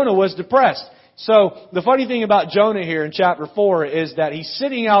 Jonah was depressed. So the funny thing about Jonah here in chapter 4 is that he's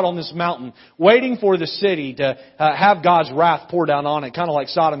sitting out on this mountain waiting for the city to have God's wrath pour down on it, kind of like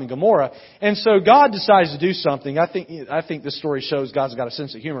Sodom and Gomorrah. And so God decides to do something. I think this story shows God's got a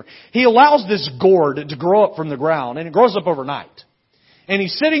sense of humor. He allows this gourd to grow up from the ground, and it grows up overnight. And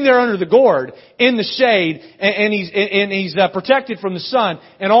he's sitting there under the gourd in the shade, and he's protected from the sun,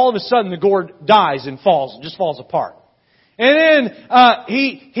 and all of a sudden the gourd dies and falls, just falls apart. And then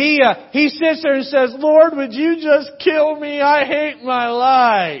he sits there and says, Lord, would you just kill me? I hate my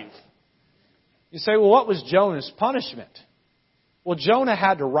life. You say, well, what was Jonah's punishment? Well, Jonah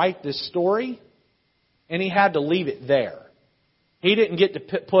had to write this story, and he had to leave it there. He didn't get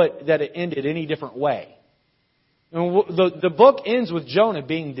to put that it ended any different way. And the book ends with Jonah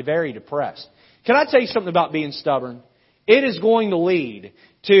being very depressed. Can I tell you something about being stubborn? It is going to lead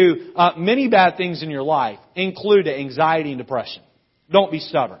to many bad things in your life, including anxiety and depression. Don't be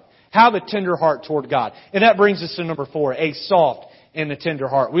stubborn. Have a tender heart toward God. And that brings us to number 4, a soft and a tender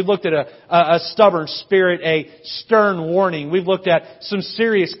heart. We've looked at a stubborn spirit, a stern warning. We've looked at some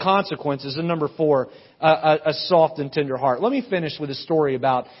serious consequences. And number 4, a soft and tender heart. Let me finish with a story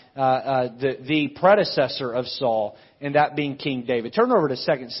about the predecessor of Saul, and that being King David. Turn over to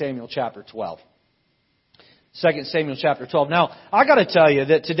 2 Samuel chapter 12. 2 Samuel chapter 12. Now, I got to tell you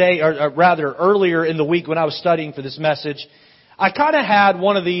that today, or rather earlier in the week when I was studying for this message, I kind of had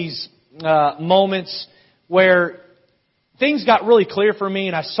one of these moments where things got really clear for me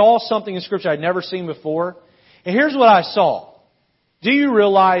and I saw something in Scripture I'd never seen before. And here's what I saw. Do you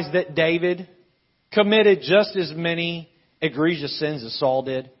realize that David committed just as many egregious sins as Saul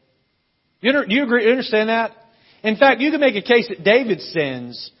did? Do you agree? Understand that? In fact, you can make a case that David's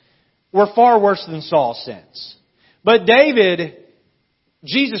sins were far worse than Saul's sins. But David,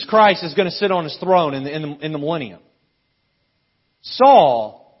 Jesus Christ is going to sit on his throne in the millennium.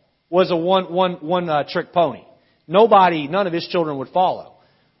 Saul was a one trick pony. None of his children would follow.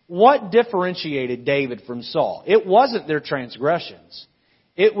 What differentiated David from Saul? It wasn't their transgressions.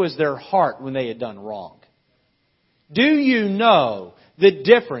 It was their heart when they had done wrong. Do you know the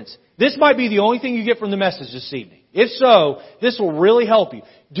difference? This might be the only thing you get from the message this evening. If so, this will really help you.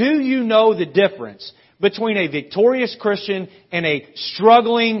 Do you know the difference between a victorious Christian and a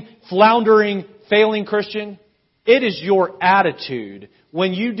struggling, floundering, failing Christian? It is your attitude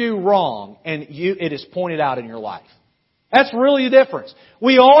when you do wrong and it is pointed out in your life. That's really the difference.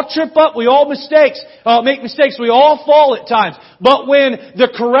 We all trip up. We all make mistakes. We all fall at times. But when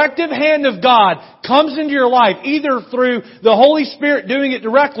the corrective hand of God comes into your life, either through the Holy Spirit doing it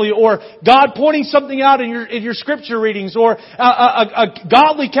directly, or God pointing something out in your scripture readings, or a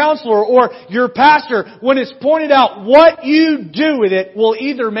godly counselor, or your pastor, when it's pointed out, what you do with it will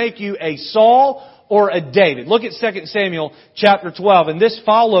either make you a Saul or a David. Look at 2 Samuel chapter 12, and this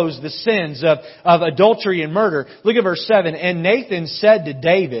follows the sins of adultery and murder. Look at verse 7. And Nathan said to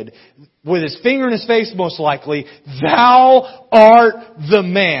David, with his finger in his face most likely, Thou art the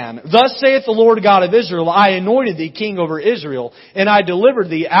man. Thus saith the Lord God of Israel, I anointed thee king over Israel, and I delivered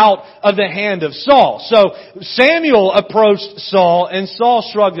thee out of the hand of Saul. So Samuel approached Saul, and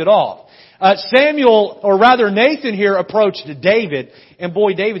Saul shrugged it off. Nathan here approached David, and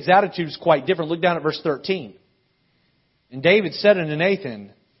boy, David's attitude is quite different. Look down at verse 13. And David said unto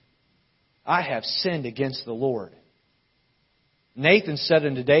Nathan, I have sinned against the Lord. Nathan said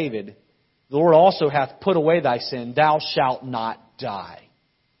unto David, The Lord also hath put away thy sin, thou shalt not die.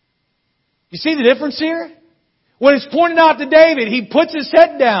 You see the difference here? When it's pointed out to David, he puts his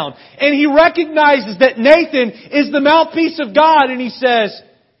head down and he recognizes that Nathan is the mouthpiece of God, and he says,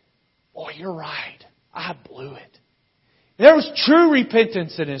 "Boy, you're right. I blew it." There was true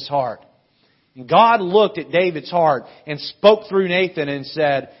repentance in his heart. And God looked at David's heart and spoke through Nathan and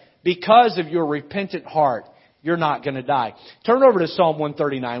said, "Because of your repentant heart, you're not going to die." Turn over to Psalm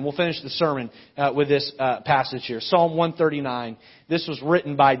 139. We'll finish the sermon with this passage here. Psalm 139. This was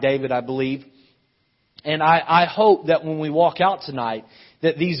written by David, I believe. And I hope that when we walk out tonight,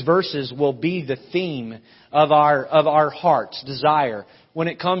 that these verses will be the theme of our heart's desire when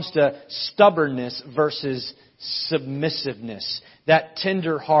it comes to stubbornness versus submissiveness. That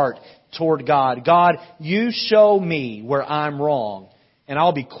tender heart toward God. God, you show me where I'm wrong, and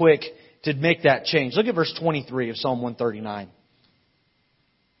I'll be quick to make that change. Look at verse 23 of Psalm 139.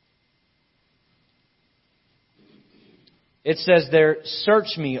 It says there,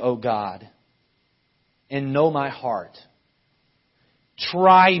 "Search me, O God, and know my heart.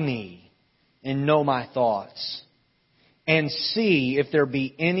 Try me and know my thoughts. And see if there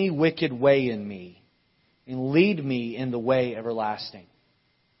be any wicked way in me, and lead me in the way everlasting."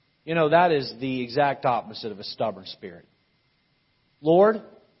 You know, that is the exact opposite of a stubborn spirit. Lord,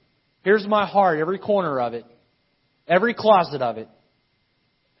 here's my heart, every corner of it, every closet of it.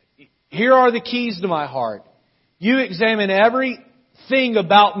 Here are the keys to my heart. You examine everything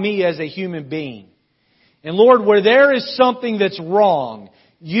about me as a human being. And Lord, where there is something that's wrong,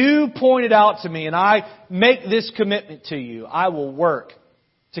 you point it out to me, and I make this commitment to you. I will work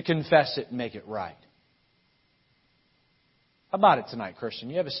to confess it and make it right. How about it tonight, Christian?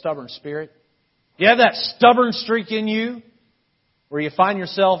 You have a stubborn spirit? You have that stubborn streak in you where you find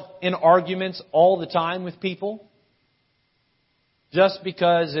yourself in arguments all the time with people just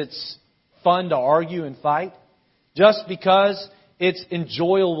because it's fun to argue and fight? Just because it's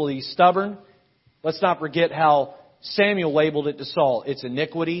enjoyably stubborn? Let's not forget how Samuel labeled it to Saul. It's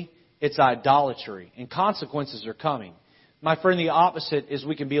iniquity, it's idolatry, and consequences are coming. My friend, the opposite is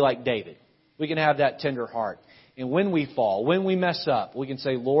we can be like David. We can have that tender heart. And when we fall, when we mess up, we can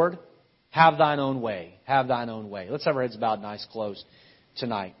say, "Lord, have thine own way. Have thine own way." Let's have our heads bowed and eyes closed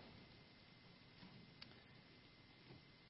tonight.